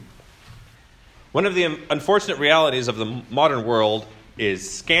One of the unfortunate realities of the modern world is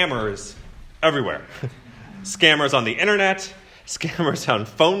scammers everywhere. Scammers on the internet, scammers on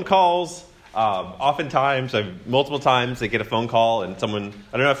phone calls. Oftentimes, multiple times, they get a phone call and someone,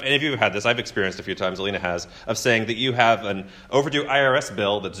 I don't know if any of you have had this, I've experienced a few times, Alina has, of saying that you have an overdue IRS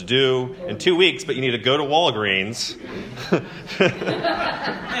bill that's due in 2 weeks, but you need to go to Walgreens.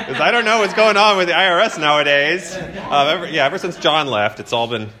 Because I don't know what's going on with the IRS nowadays. Ever since John left, it's all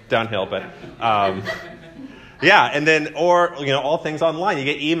been downhill, but... and then, all things online. You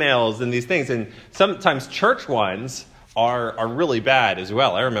get emails and these things, and sometimes church ones are really bad as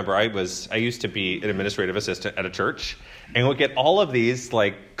well. I remember I used to be an administrative assistant at a church, and would get all of these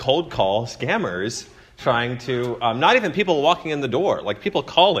like cold call scammers trying to, not even people walking in the door, like people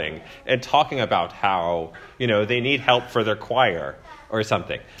calling and talking about how, they need help for their choir or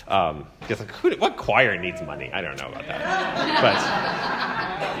something. What choir needs money? I don't know about that.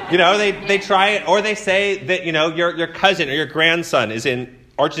 But, they try it, or they say that, your cousin or your grandson is in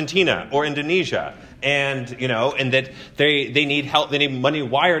Argentina or Indonesia, and that they need help, they need money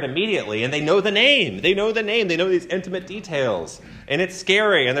wired immediately, and they know the name, they know these intimate details, and it's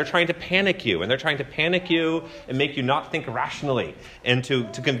scary, and they're trying to panic you, and make you not think rationally, and to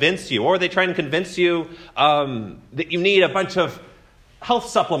convince you, or they try and convince you that you need a bunch of health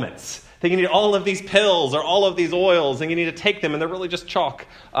supplements, that you need all of these pills or all of these oils, and you need to take them, and they're really just chalk.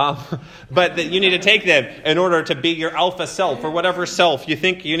 But that you need to take them in order to be your alpha self, or whatever self you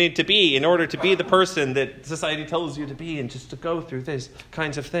think you need to be, in order to be the person that society tells you to be, and just to go through these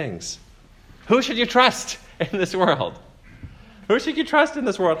kinds of things. Who should you trust in this world? Who should you trust in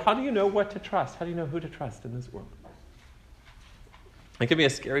this world? How do you know what to trust? How do you know who to trust in this world? It can be a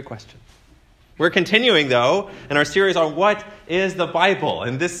scary question. We're continuing, though, in our series on what is the Bible.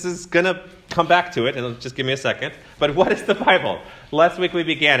 And this is going to come back to it, and just give me a second. But what is the Bible? Last week we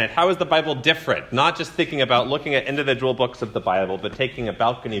began it. How is the Bible different? Not just thinking about looking at individual books of the Bible, but taking a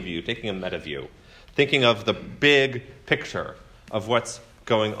balcony view, taking a meta view, thinking of the big picture of what's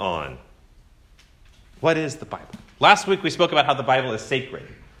going on. What is the Bible? Last week we spoke about how the Bible is sacred,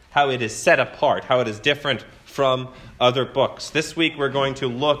 how it is set apart, how it is different from other books. This week we're going to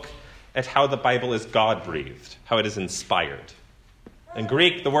look at how the Bible is God-breathed, how it is inspired. In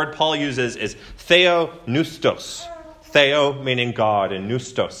Greek, the word Paul uses is theopneustos. Theo meaning God, and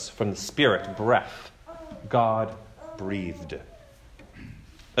pneustos from the spirit, breath. God-breathed.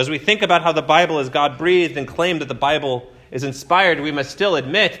 As we think about how the Bible is God-breathed and claim that the Bible is inspired, we must still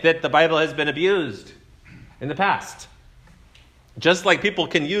admit that the Bible has been abused in the past. Just like people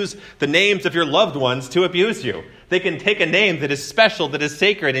can use the names of your loved ones to abuse you. They can take a name that is special, that is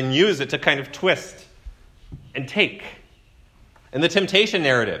sacred, and use it to kind of twist and take. In the temptation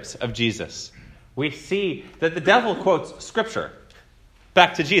narratives of Jesus, we see that the devil quotes Scripture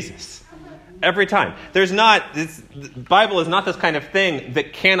back to Jesus every time. The Bible is not this kind of thing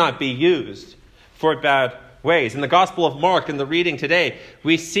that cannot be used for bad ways. In the Gospel of Mark, in the reading today,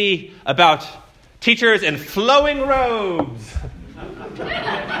 we see about teachers in flowing robes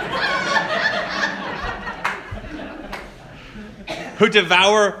who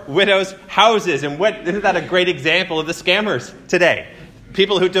devour widows' houses. And isn't that a great example of the scammers today?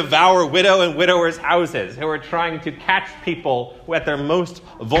 People who devour widow and widowers' houses, who are trying to catch people at their most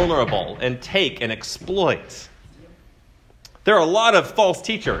vulnerable and take and exploit. There are a lot of false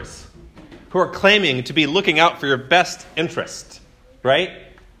teachers who are claiming to be looking out for your best interest, right?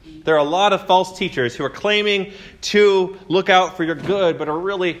 There are a lot of false teachers who are claiming to look out for your good, but are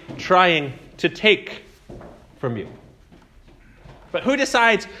really trying to take from you. But who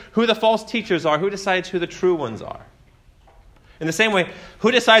decides who the false teachers are? Who decides who the true ones are? In the same way,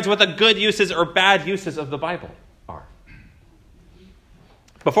 who decides what the good uses or bad uses of the Bible are?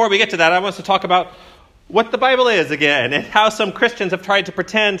 Before we get to that, I want us to talk about what the Bible is again, and how some Christians have tried to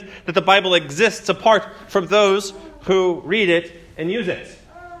pretend that the Bible exists apart from those who read it and use it.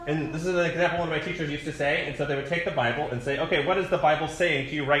 And this is an example one of my teachers used to say, and so they would take the Bible and say, okay, what is the Bible saying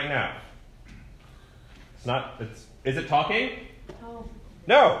to you right now? Is it talking?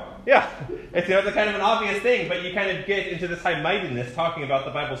 No. Yeah. It's the kind of an obvious thing, but you kind of get into this high-mindedness talking about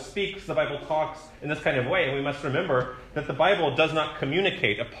the Bible speaks, the Bible talks in this kind of way, and we must remember that the Bible does not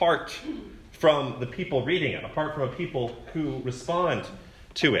communicate apart from the people reading it, apart from the people who respond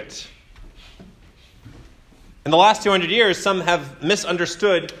to it. In the last 200 years, some have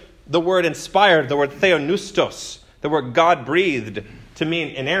misunderstood the word inspired, the word theopneustos, the word God-breathed, to mean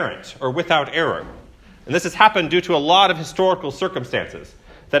inerrant or without error. And this has happened due to a lot of historical circumstances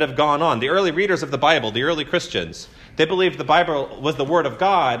that have gone on. The early readers of the Bible, the early Christians, they believed the Bible was the Word of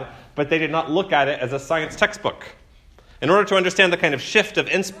God, but they did not look at it as a science textbook. In order to understand the kind of shift of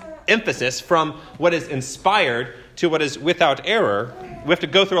emphasis from what is inspired to what is without error, we have to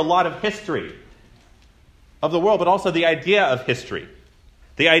go through a lot of history of the world, but also the idea of history.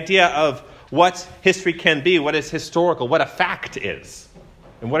 The idea of what history can be, what is historical, what a fact is,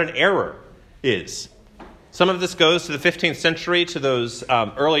 and what an error is. Some of this goes to the 15th century, to those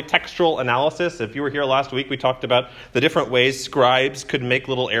early textual analysis. If you were here last week, we talked about the different ways scribes could make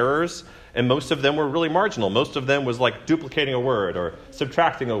little errors, and most of them were really marginal. Most of them was like duplicating a word or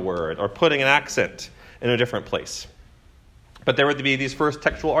subtracting a word or putting an accent in a different place. But there would be these first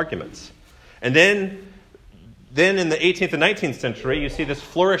textual arguments. And then in the 18th and 19th century, you see this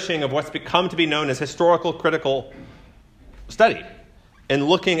flourishing of what's become to be known as historical critical study, and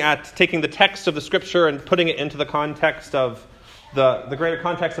looking at taking the text of the Scripture and putting it into the context of the greater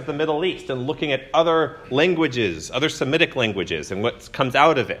context of the Middle East, and looking at other languages, other Semitic languages, and what comes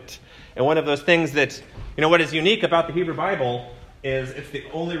out of it. And one of those things that, what is unique about the Hebrew Bible is it's the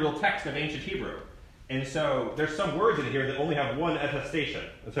only real text of ancient Hebrew. And so there's some words in here that only have one attestation.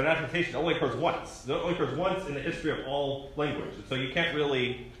 And so an attestation only occurs once. It only occurs once in the history of all language. So you can't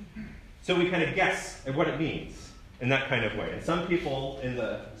really... So we kind of guess at what it means in that kind of way. And some people in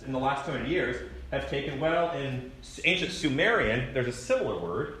the last 200 years have taken, in ancient Sumerian, there's a similar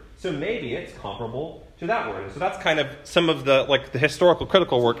word, so maybe it's comparable to that word. And so that's kind of some of the historical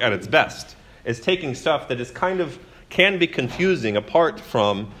critical work at its best, is taking stuff that is can be confusing apart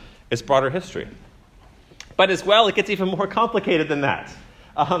from its broader history. But as well, it gets even more complicated than that.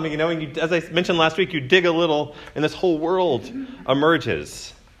 As I mentioned last week, you dig a little, and this whole world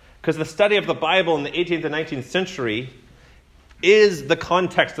emerges. Because the study of the Bible in the 18th and 19th century is the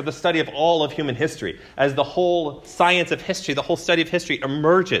context of the study of all of human history. As the whole science of history, the whole study of history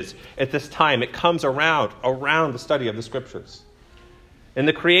emerges at this time, it comes around the study of the Scriptures. And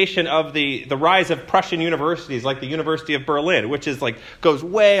the creation of the rise of Prussian universities like the University of Berlin, which is goes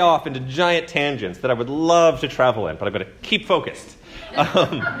way off into giant tangents that I would love to travel in, but I'm going to keep focused.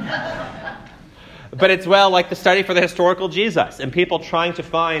 But it's like the study for the historical Jesus, and people trying to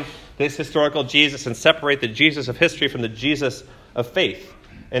find this historical Jesus and separate the Jesus of history from the Jesus of faith.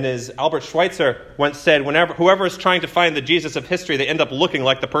 And as Albert Schweitzer once said, whoever is trying to find the Jesus of history, they end up looking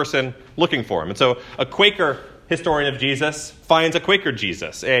like the person looking for him. And so a Quaker historian of Jesus finds a Quaker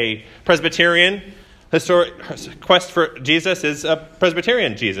Jesus. A Presbyterian quest for Jesus is a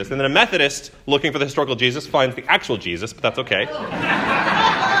Presbyterian Jesus. And then a Methodist looking for the historical Jesus finds the actual Jesus, but that's okay.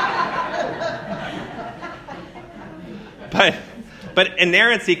 But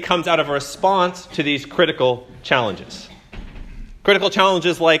inerrancy comes out of a response to these critical challenges. Critical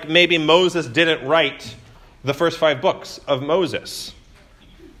challenges like maybe Moses didn't write the first 5 books of Moses.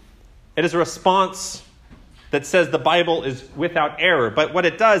 It is a response that says the Bible is without error. But what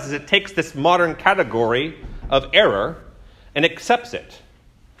it does is it takes this modern category of error and accepts it.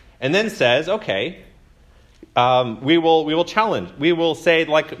 And then says, okay, we will challenge. We will say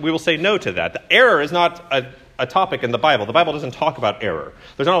no to that. The error is not a topic in the Bible. The Bible doesn't talk about error.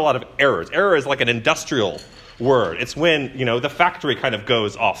 There's not a lot of errors. Error is like an industrial word. It's when, the factory kind of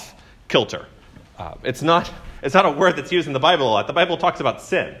goes off kilter. It's not a word that's used in the Bible a lot. The Bible talks about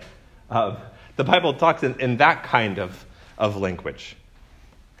sin. The Bible talks in that kind of language.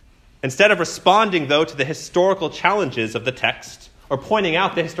 Instead of responding, though, to the historical challenges of the text, or pointing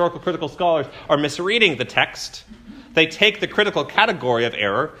out the historical critical scholars are misreading the text, they take the critical category of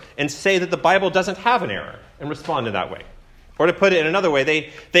error and say that the Bible doesn't have an error and respond in that way. Or to put it in another way,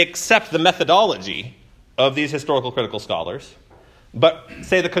 they accept the methodology of these historical critical scholars, but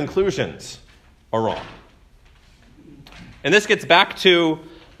say the conclusions are wrong. And this gets back to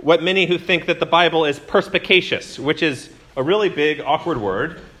what many who think that the Bible is perspicacious, which is a really big, awkward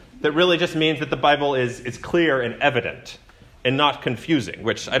word that really just means that the Bible is clear and evident and not confusing,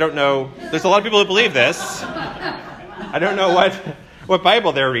 which I don't know. There's a lot of people who believe this. I don't know what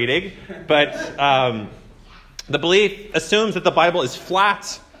Bible they're reading, but the belief assumes that the Bible is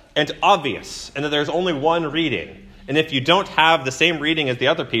flat and obvious and that there's only one reading. And if you don't have the same reading as the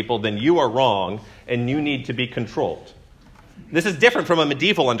other people, then you are wrong and you need to be controlled. This is different from a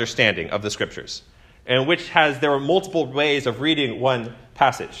medieval understanding of the Scriptures, in which there are multiple ways of reading one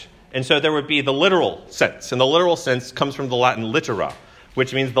passage. And so there would be the literal sense, and the literal sense comes from the Latin littera,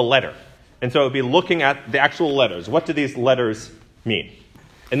 which means the letter. And so it would be looking at the actual letters. What do these letters mean?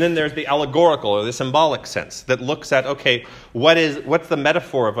 And then there's the allegorical or the symbolic sense that looks at, okay, what's the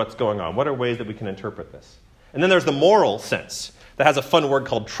metaphor of what's going on? What are ways that we can interpret this? And then there's the moral sense that has a fun word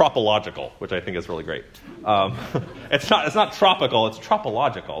called tropological, which I think is really great. It's not tropical, it's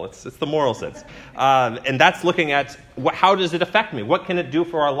tropological. It's the moral sense. And that's looking at how does it affect me? What can it do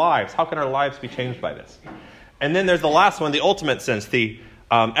for our lives? How can our lives be changed by this? And then there's the last one, the ultimate sense, the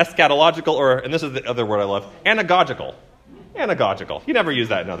eschatological, or, and this is the other word I love, anagogical. Anagogical. You never use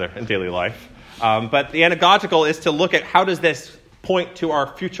that in daily life. But the anagogical is to look at how does this point to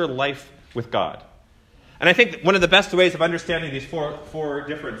our future life with God. And I think one of the best ways of understanding these four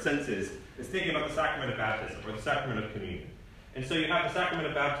different senses is thinking about the sacrament of baptism, or the sacrament of communion. And so you have the sacrament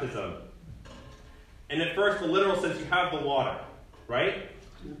of baptism. And at first, the literal sense, you have the water, right?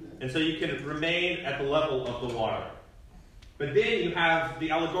 And so you can remain at the level of the water. But then you have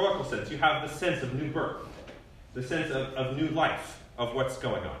the allegorical sense. You have the sense of new birth, the sense of new life, of what's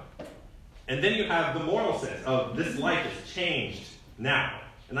going on. And then you have the moral sense of this life is changed now,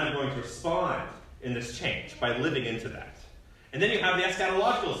 and I'm going to respond in this change by living into that. And then you have the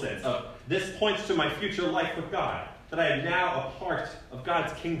eschatological sense of this points to my future life with God, that I am now a part of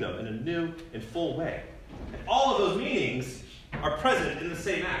God's kingdom in a new and full way. And all of those meanings are present in the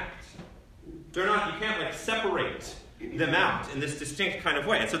same act. They're not, you can't separate them out in this distinct kind of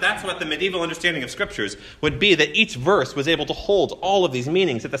way. And so that's what the medieval understanding of scriptures would be, that each verse was able to hold all of these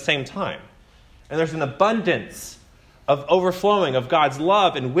meanings at the same time. And there's an abundance of overflowing of God's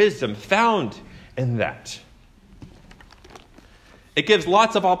love and wisdom found in that. It gives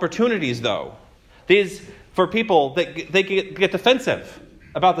lots of opportunities, though. These, for people, they get defensive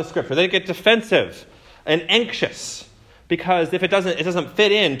about the scripture. They get defensive and anxious because if it doesn't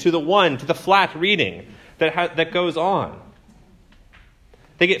fit into the flat reading that goes on.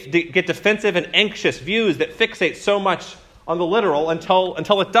 They get defensive and anxious views that fixate so much on the literal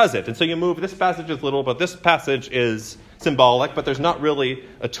until it doesn't. And so you move, this passage is literal, but this passage is symbolic, but there's not really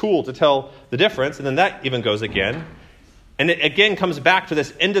a tool to tell the difference. And then that even goes again. And it again comes back to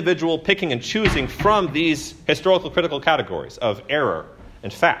this individual picking and choosing from these historical critical categories of error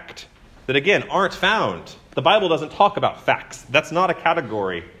and fact that, again, aren't found. The Bible doesn't talk about facts. That's not a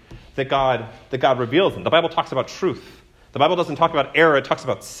category that God reveals in. The Bible talks about truth. The Bible doesn't talk about error. It talks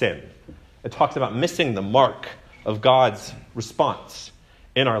about sin. It talks about missing the mark of God's response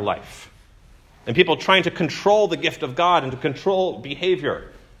in our life. And people trying to control the gift of God and to control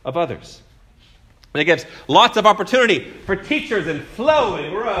behavior of others. And it gives lots of opportunity for teachers in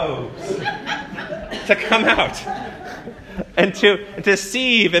flowing robes to come out and to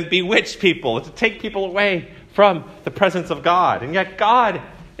deceive and bewitch people, and to take people away from the presence of God. And yet God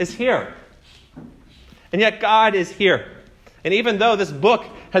is here. And yet God is here. And even though this book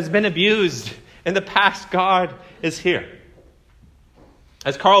has been abused in the past, God is here.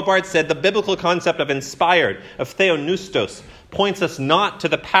 As Karl Barth said, the biblical concept of inspired, of theopneustos, points us not to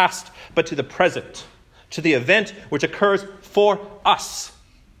the past, but to the present, to the event which occurs for us.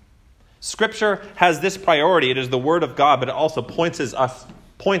 Scripture has this priority. It is the Word of God, but it also points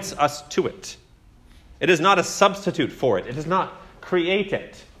us to it. It is not a substitute for it. It does not create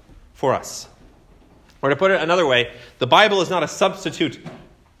it for us. Or to put it another way, the Bible is not a substitute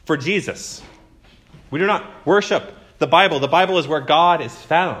for Jesus. We do not worship the Bible. The Bible is where God is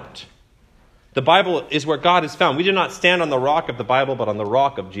found. The Bible is where God is found. We do not stand on the rock of the Bible, but on the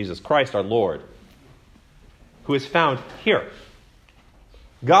rock of Jesus Christ, our Lord, who is found here.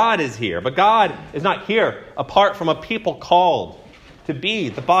 God is here, but God is not here apart from a people called to be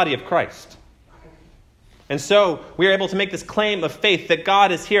the body of Christ. And so we are able to make this claim of faith that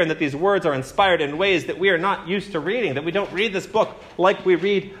God is here and that these words are inspired in ways that we are not used to reading, that we don't read this book like we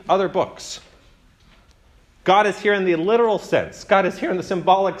read other books. God is here in the literal sense. God is here in the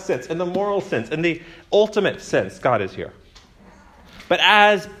symbolic sense, in the moral sense, in the ultimate sense. God is here. But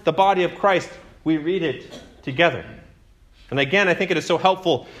as the body of Christ, we read it together. And again, I think it is so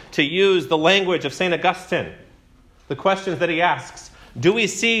helpful to use the language of St. Augustine. The questions that he asks. Do we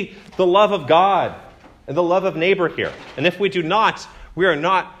see the love of God and the love of neighbor here? And if we do not, we are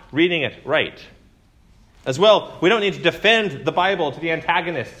not reading it right. As well, we don't need to defend the Bible to the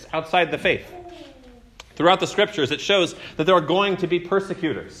antagonists outside the faith. Throughout the scriptures, it shows that there are going to be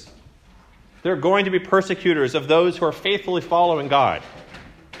persecutors. There are going to be persecutors of those who are faithfully following God.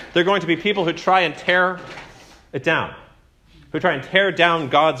 There are going to be people who try and tear it down, who try and tear down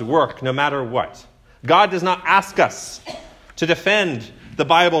God's work no matter what. God does not ask us to defend the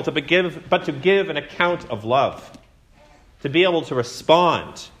Bible, but to give an account of love, to be able to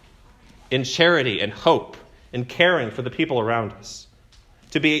respond in charity and hope, in caring for the people around us,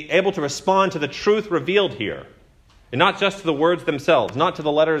 to be able to respond to the truth revealed here, and not just to the words themselves, not to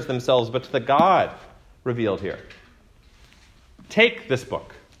the letters themselves, but to the God revealed here. Take this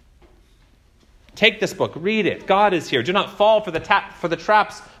book. Take this book. Read it. God is here. Do not fall for the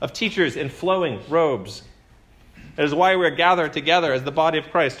traps of teachers in flowing robes. It is why we're gathered together as the body of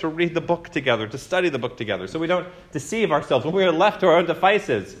Christ, to read the book together, to study the book together, so we don't deceive ourselves. When we are left to our own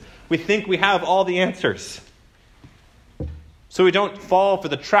devices, we think we have all the answers. so we don't fall for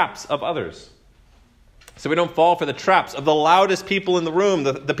the traps of others. So we don't fall for the traps of the loudest people in the room,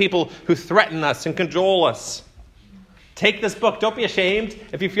 the people who threaten us and cajole us. Take this book. Don't be ashamed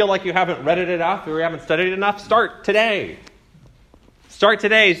if you feel like you haven't read it enough or you haven't studied enough. Start today. Start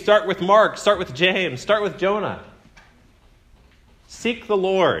today. Start with Mark. Start with James. Start with Jonah. Seek the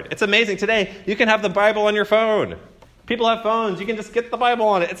Lord. It's amazing. Today, you can have the Bible on your phone. People have phones. You can just get the Bible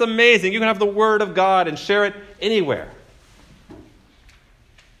on it. It's amazing. You can have the Word of God and share it anywhere.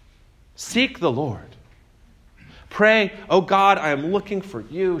 Seek the Lord. Pray, oh God, I am looking for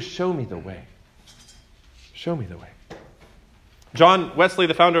you. Show me the way. Show me the way. John Wesley,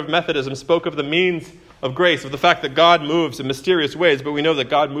 the founder of Methodism, spoke of the means of grace, of the fact that God moves in mysterious ways, but we know that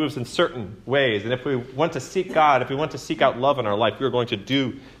God moves in certain ways. And if we want to seek God, if we want to seek out love in our life, we're going to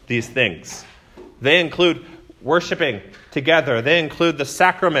do these things. They include worshiping together. They include the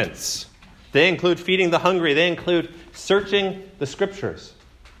sacraments. They include feeding the hungry. They include searching the Scriptures.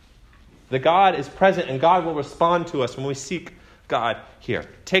 That God is present and God will respond to us when we seek God here.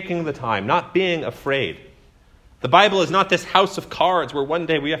 Taking the time, not being afraid. The Bible is not this house of cards where one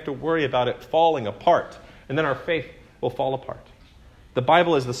day we have to worry about it falling apart and then our faith will fall apart. The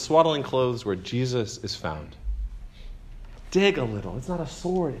Bible is the swaddling clothes where Jesus is found. Dig a little. It's not a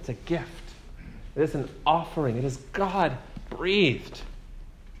sword, it's a gift. It is an offering. It is God-breathed.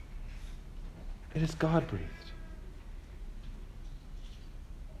 It is God-breathed.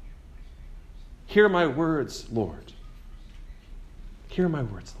 Hear my words, Lord. Hear my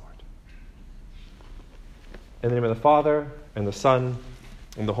words, Lord. In the name of the Father, and the Son,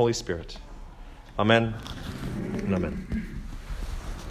 and the Holy Spirit. Amen and amen.